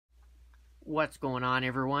What's going on,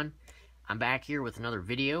 everyone? I'm back here with another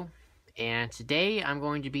video, and today I'm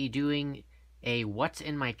going to be doing a what's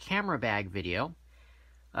in my camera bag video.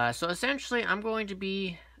 So essentially I'm going to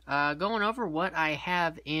be going over what I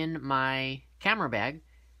have in my camera bag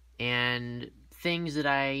and things that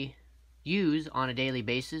I use on a daily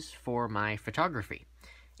basis for my photography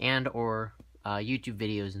and or YouTube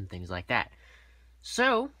videos and things like that.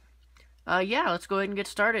 So yeah, let's go ahead and get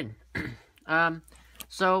started.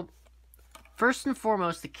 So first and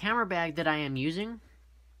foremost, the camera bag that I am using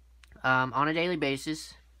on a daily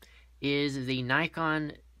basis is the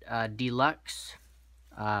Nikon Deluxe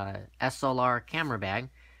SLR camera bag.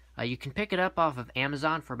 You can pick it up off of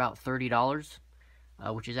Amazon for about $30,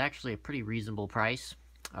 which is actually a pretty reasonable price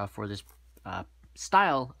for this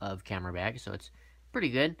style of camera bag, so it's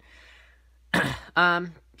pretty good.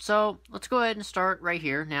 So let's go ahead and start right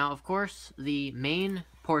here. Now, of course, the main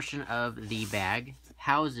portion of the bag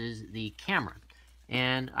houses the camera,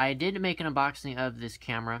 and I did make an unboxing of this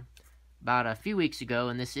camera about a few weeks ago,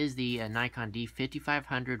 and this is the Nikon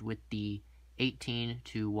D5500 with the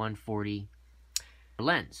 18-140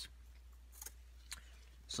 lens.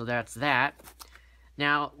 So that's that.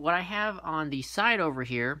 Now, what I have on the side over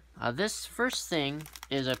here, this first thing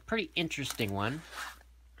is a pretty interesting one.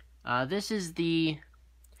 This is the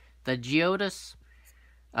Geodis,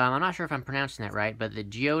 I'm not sure if I'm pronouncing that right, but the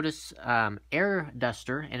Geodis air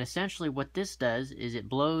duster, and essentially what this does is it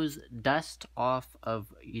blows dust off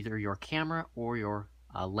of either your camera or your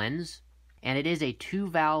lens, and it is a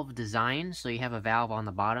 2-valve design, so you have a valve on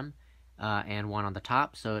the bottom and one on the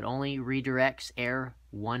top, so it only redirects air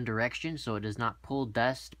one direction, so it does not pull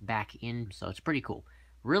dust back in, so it's pretty cool.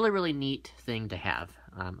 Really neat thing to have.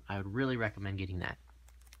 I would really recommend getting that.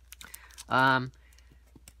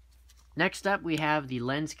 Next up, we have the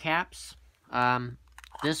lens caps.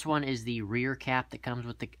 This one is the rear cap that comes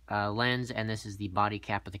with the lens, and this is the body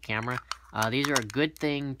cap of the camera. These are a good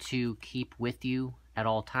thing to keep with you at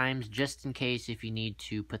all times, just in case if you need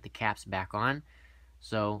to put the caps back on.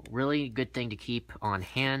 So, really good thing to keep on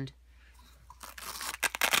hand.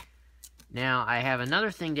 Now, I have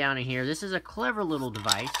another thing down in here. This is a clever little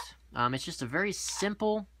device. It's just a very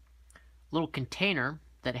simple little container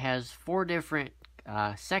that has 4 different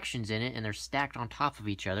sections in it, and they're stacked on top of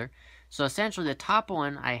each other. So essentially the top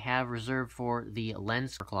one I have reserved for the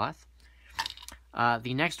lens cloth.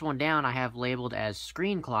 The next one down I have labeled as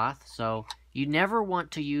screen cloth, so you never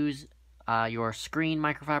want to use your screen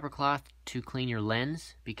microfiber cloth to clean your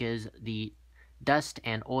lens, because the dust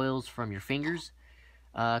and oils from your fingers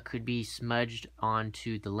could be smudged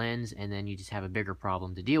onto the lens, and then you just have a bigger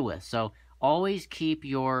problem to deal with. So always keep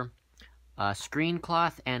your screen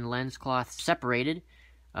cloth and lens cloth separated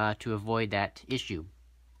to avoid that issue.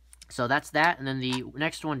 So that's that, and then the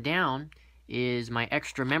next one down is my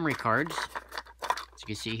extra memory cards. As you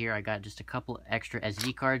can see here, I got just a couple extra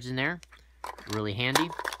SD cards in there, really handy.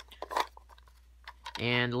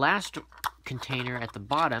 And the last container at the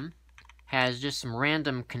bottom has just some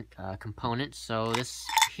random components. So this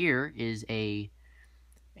here is a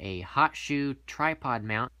hot shoe tripod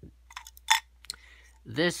mount.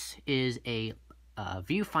 This is a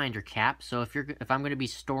viewfinder cap, so if I'm going to be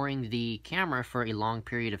storing the camera for a long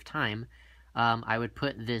period of time, I would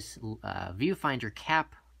put this viewfinder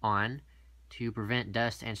cap on to prevent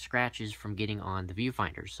dust and scratches from getting on the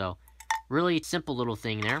viewfinder. So really simple little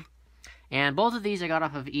thing there. And both of these I got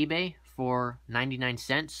off of eBay for 99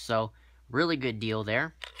 cents, so really good deal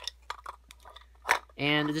there.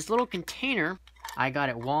 And this little container I got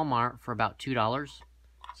at Walmart for about $2,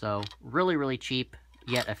 so really cheap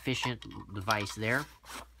yet efficient device there.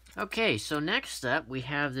 Okay, so next up we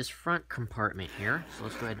have this front compartment here, so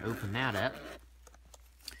let's go ahead and open that up.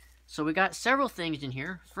 So we got several things in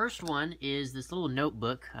here. First one is this little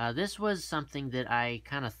notebook. This was something that I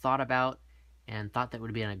kind of thought about and thought that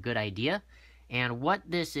would be a good idea. And what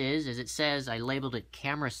this is it says, I labeled it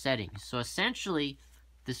camera settings. So essentially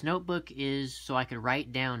this notebook is so I could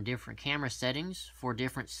write down different camera settings for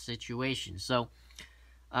different situations. So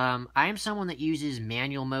I am someone that uses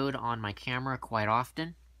manual mode on my camera quite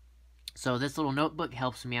often, so this little notebook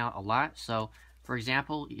helps me out a lot. So, for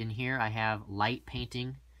example, in here I have light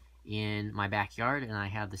painting in my backyard, and I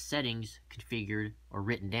have the settings configured or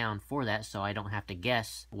written down for that, so I don't have to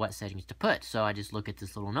guess what settings to put. So I just look at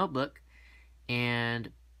this little notebook and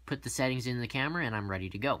put the settings in the camera, and I'm ready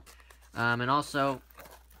to go. And also,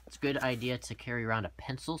 it's a good idea to carry around a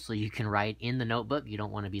pencil so you can write in the notebook. You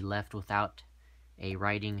don't want to be left without a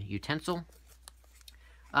writing utensil.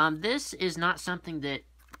 This is not something that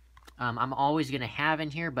I'm always going to have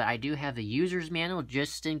in here, but I do have the user's manual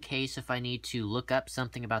just in case if I need to look up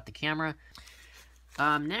something about the camera.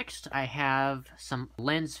 Next, I have some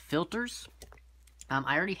lens filters.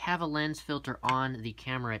 I already have a lens filter on the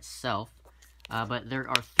camera itself, but there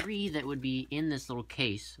are 3 that would be in this little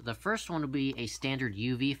case. The first one would be a standard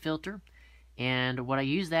UV filter, and what I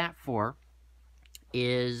use that for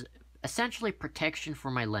is essentially protection for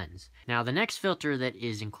my lens. Now, the next filter that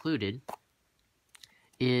is included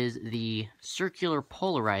is the circular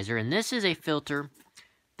polarizer, and this is a filter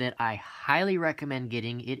that I highly recommend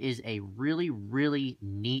getting. It is a really, really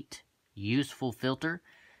neat, useful filter,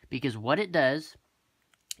 because what it does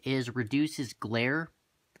is reduces glare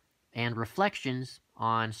and reflections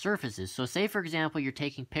on surfaces. So say, for example, you're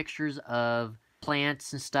taking pictures of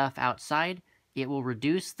plants and stuff outside, it will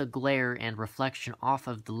reduce the glare and reflection off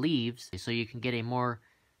of the leaves so you can get a more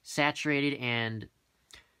saturated and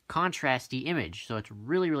contrasty image. So it's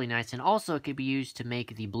really, really nice. And also it could be used to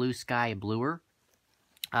make the blue sky bluer.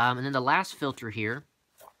 And then the last filter here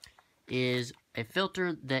is a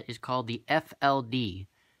filter that is called the FLD.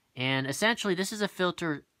 And essentially this is a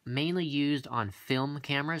filter mainly used on film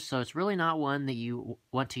cameras, so it's really not one that you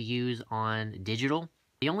want to use on digital.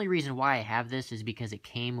 The only reason why I have this is because it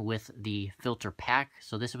came with the filter pack,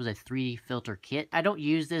 so this was a 3 filter kit. I don't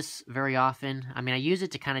use this very often. I mean, I use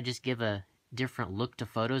it to kind of just give a different look to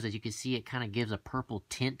photos. As you can see, it kind of gives a purple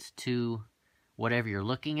tint to whatever you're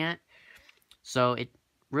looking at. So it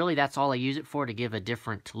really, that's all I use it for, to give a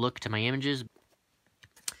different look to my images.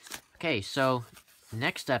 Okay, so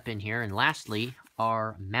next up in here, and lastly,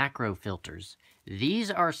 are macro filters.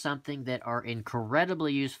 These are something that are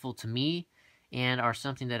incredibly useful to me and are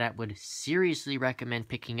something that I would seriously recommend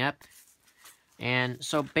picking up. And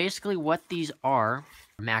so basically what these are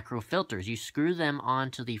macro filters. You screw them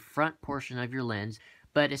onto the front portion of your lens,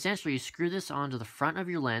 but essentially you screw this onto the front of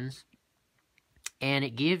your lens and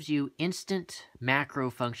it gives you instant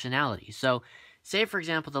macro functionality. So say, for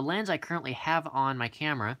example, the lens I currently have on my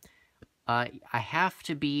camera, I have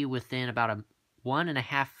to be within about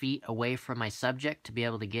 1.5 feet away from my subject to be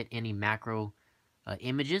able to get any macro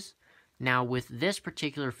images. Now with this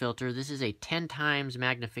particular filter, this is a 10 times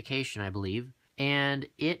magnification, I believe, and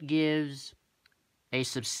it gives a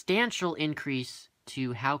substantial increase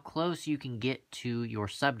to how close you can get to your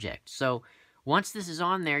subject. So once this is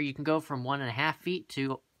on there, you can go from 1.5 feet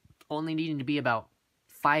to only needing to be about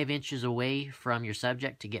 5 inches away from your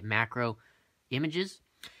subject to get macro images.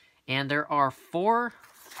 And there are 4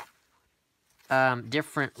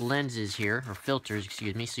 different lenses here, or filters,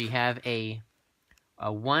 excuse me. So you have a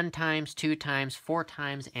 1 times, 2 times, 4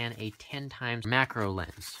 times, and a 10 times macro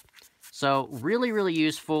lens. So really, really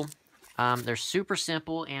useful. They're super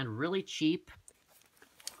simple and really cheap.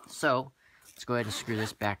 So let's go ahead and screw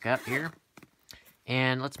this back up here.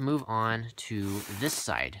 And let's move on to this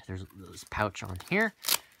side. There's this pouch on here.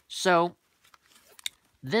 So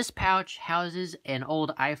this pouch houses an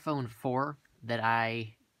old iPhone 4 that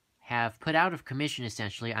I have put out of commission,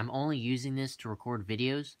 essentially. I'm only using this to record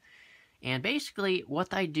videos. And basically,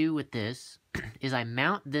 what I do with this is I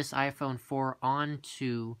mount this iPhone 4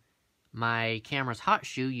 onto my camera's hot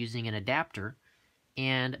shoe using an adapter.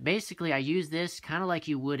 And basically, I use this kind of like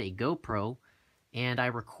you would a GoPro, and I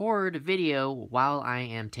record video while I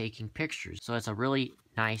am taking pictures. So it's a really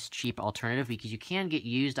nice, cheap alternative because you can get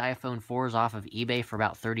used iPhone 4s off of eBay for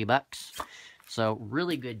about 30 bucks. So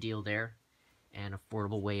really good deal there, and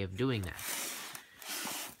affordable way of doing that.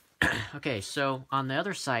 Okay, so on the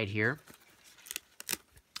other side here,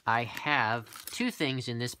 I have 2 things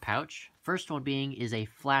in this pouch. First one being is a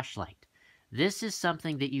flashlight. This is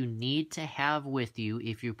something that you need to have with you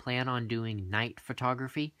if you plan on doing night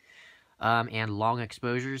photography and long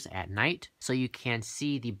exposures at night, so you can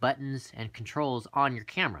see the buttons and controls on your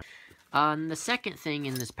camera. The second thing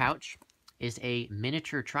in this pouch is a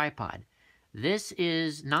miniature tripod. This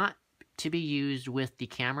is not to be used with the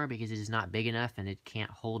camera because it is not big enough and it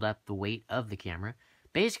can't hold up the weight of the camera.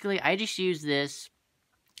 Basically, I just use this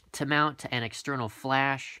to mount an external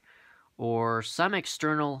flash or some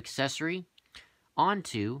external accessory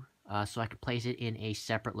onto, so I could place it in a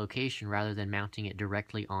separate location rather than mounting it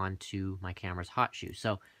directly onto my camera's hot shoe.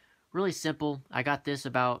 So really simple. I got this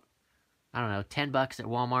about, I don't know, 10 bucks at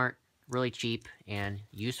Walmart. Really cheap and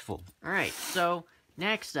useful. Alright, so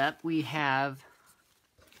next up we have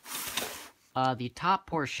the top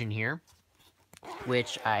portion here,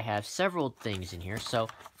 which I have several things in here. So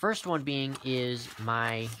first one being is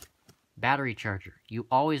my battery charger. You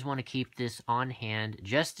always want to keep this on hand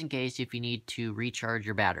just in case if you need to recharge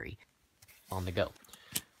your battery on the go.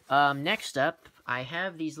 Next up, I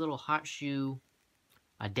have these little hot shoe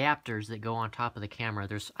adapters that go on top of the camera.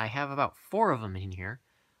 I have about 4 of them in here.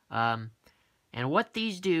 And what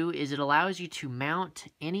these do is it allows you to mount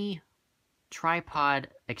any tripod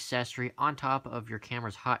accessory on top of your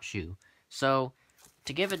camera's hot shoe. So,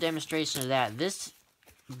 to give a demonstration of that, this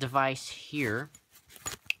device here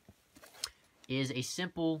is a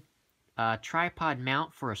simple tripod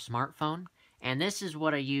mount for a smartphone, and this is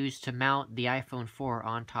what I use to mount the iPhone 4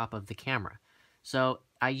 on top of the camera. So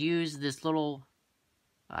I use this little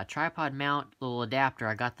tripod mount, little adapter.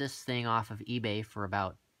 I got this thing off of eBay for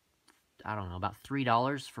about, I don't know, about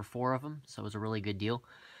 $3 for 4 of them, so it was a really good deal.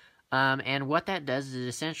 And what that does is it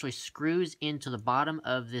essentially screws into the bottom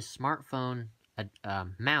of this smartphone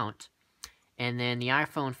mount, and then the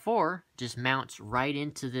iPhone 4 just mounts right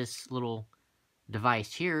into this little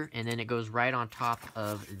device here, and then it goes right on top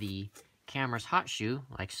of the camera's hot shoe,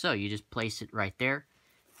 like so. You just place it right there,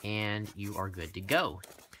 and you are good to go.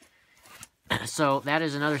 So that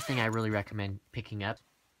is another thing I really recommend picking up.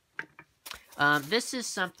 This is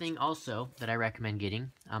something also that I recommend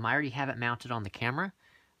getting. I already have it mounted on the camera,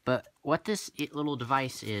 but what this little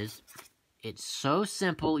device is, it's so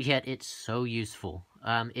simple, yet it's so useful.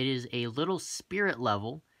 It is a little spirit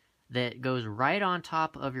level that goes right on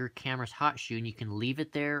top of your camera's hot shoe, and you can leave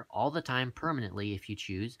it there all the time permanently if you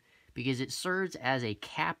choose, because it serves as a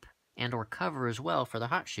cap and or cover as well for the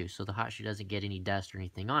hot shoe, so the hot shoe doesn't get any dust or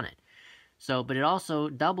anything on it. So, but it also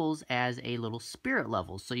doubles as a little spirit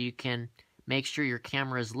level, so you can make sure your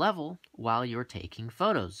camera is level while you're taking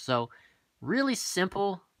photos. So, really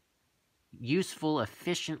simple, useful,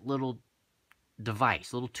 efficient little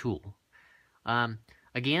device, little tool.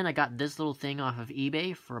 Again, I got this little thing off of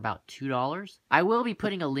eBay for about $2. I will be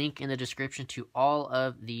putting a link in the description to all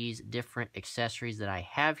of these different accessories that I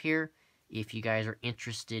have here, if you guys are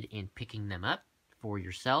interested in picking them up for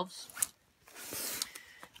yourselves.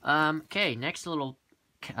 Okay, next little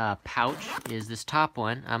pouch is this top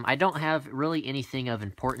one. I don't have really anything of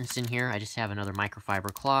importance in here. I just have another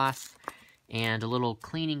microfiber cloth and a little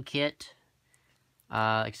cleaning kit.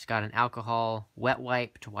 It's got an alcohol wet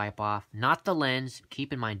wipe to wipe off, not the lens.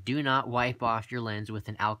 Keep in mind, do not wipe off your lens with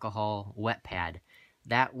an alcohol wet pad.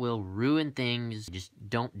 That will ruin things. Just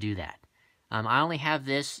don't do that. I only have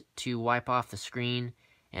this to wipe off the screen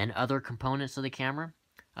and other components of the camera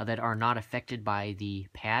that are not affected by the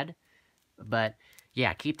pad. But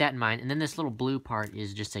yeah, keep that in mind. And then this little blue part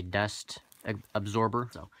is just a dust absorber.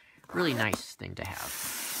 So really nice thing to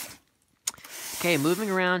have. Okay, moving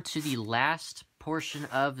around to the last portion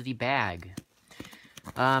of the bag.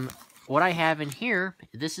 What I have in here,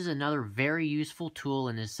 this is another very useful tool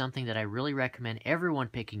and is something that I really recommend everyone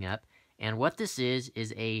picking up. And what this is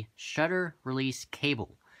a shutter release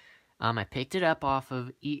cable. I picked it up off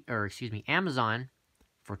of Amazon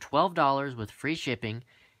for $12 with free shipping,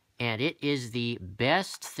 and it is the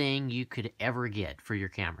best thing you could ever get for your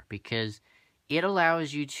camera because it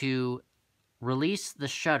allows you to release the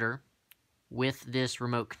shutter with this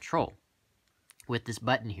remote control. With this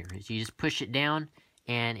button here, you just push it down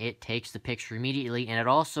and it takes the picture immediately, and it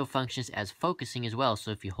also functions as focusing as well.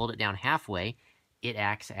 So if you hold it down halfway, it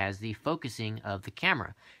acts as the focusing of the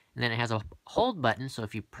camera. And then it has a hold button, so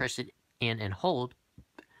if you press it in and hold,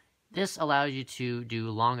 this allows you to do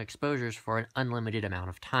long exposures for an unlimited amount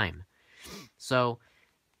of time. So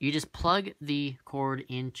you just plug the cord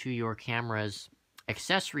into your camera's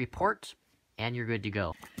accessory port and you're good to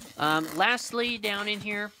go. Lastly, down in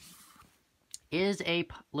here is a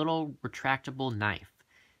little retractable knife.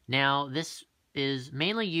 Now, this is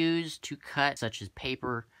mainly used to cut such as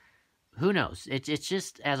paper. Who knows? It's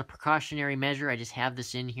just as a precautionary measure. I just have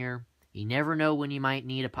this in here. You never know when you might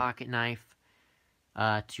need a pocket knife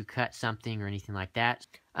to cut something or anything like that.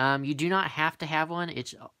 You do not have to have one.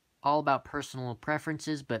 It's all about personal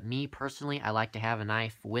preferences, but me personally, I like to have a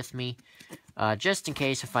knife with me just in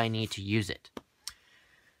case if I need to use it.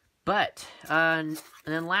 But, and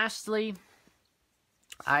then lastly,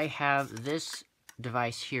 I have this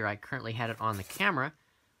device here. I currently had it on the camera,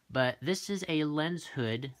 but this is a lens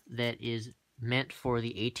hood that is meant for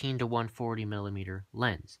the 18 to 140 millimeter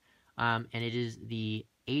lens. And it is the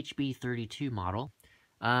HB32 model.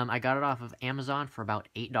 I got it off of Amazon for about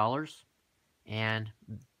 $8, and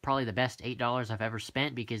probably the best $8 I've ever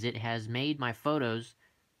spent because it has made my photos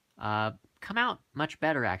come out much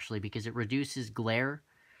better, actually, because it reduces glare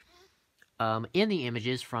in the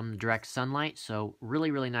images from direct sunlight. So really,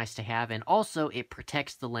 really nice to have. And also, it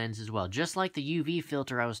protects the lens as well. Just like the UV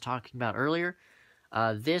filter I was talking about earlier,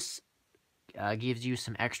 this gives you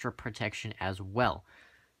some extra protection as well.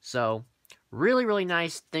 So really, really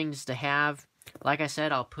nice things to have. Like I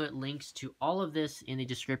said, I'll put links to all of this in the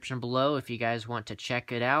description below if you guys want to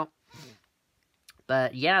check it out.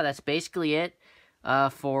 But yeah, that's basically it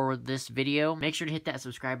for this video. Make sure to hit that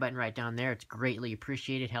subscribe button right down there. It's greatly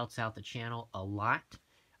appreciated. Helps out the channel a lot.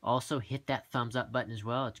 Also, hit that thumbs up button as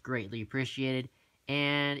well. It's greatly appreciated.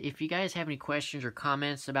 And if you guys have any questions or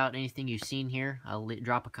comments about anything you've seen here, I'll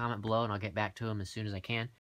drop a comment below and I'll get back to them as soon as I can.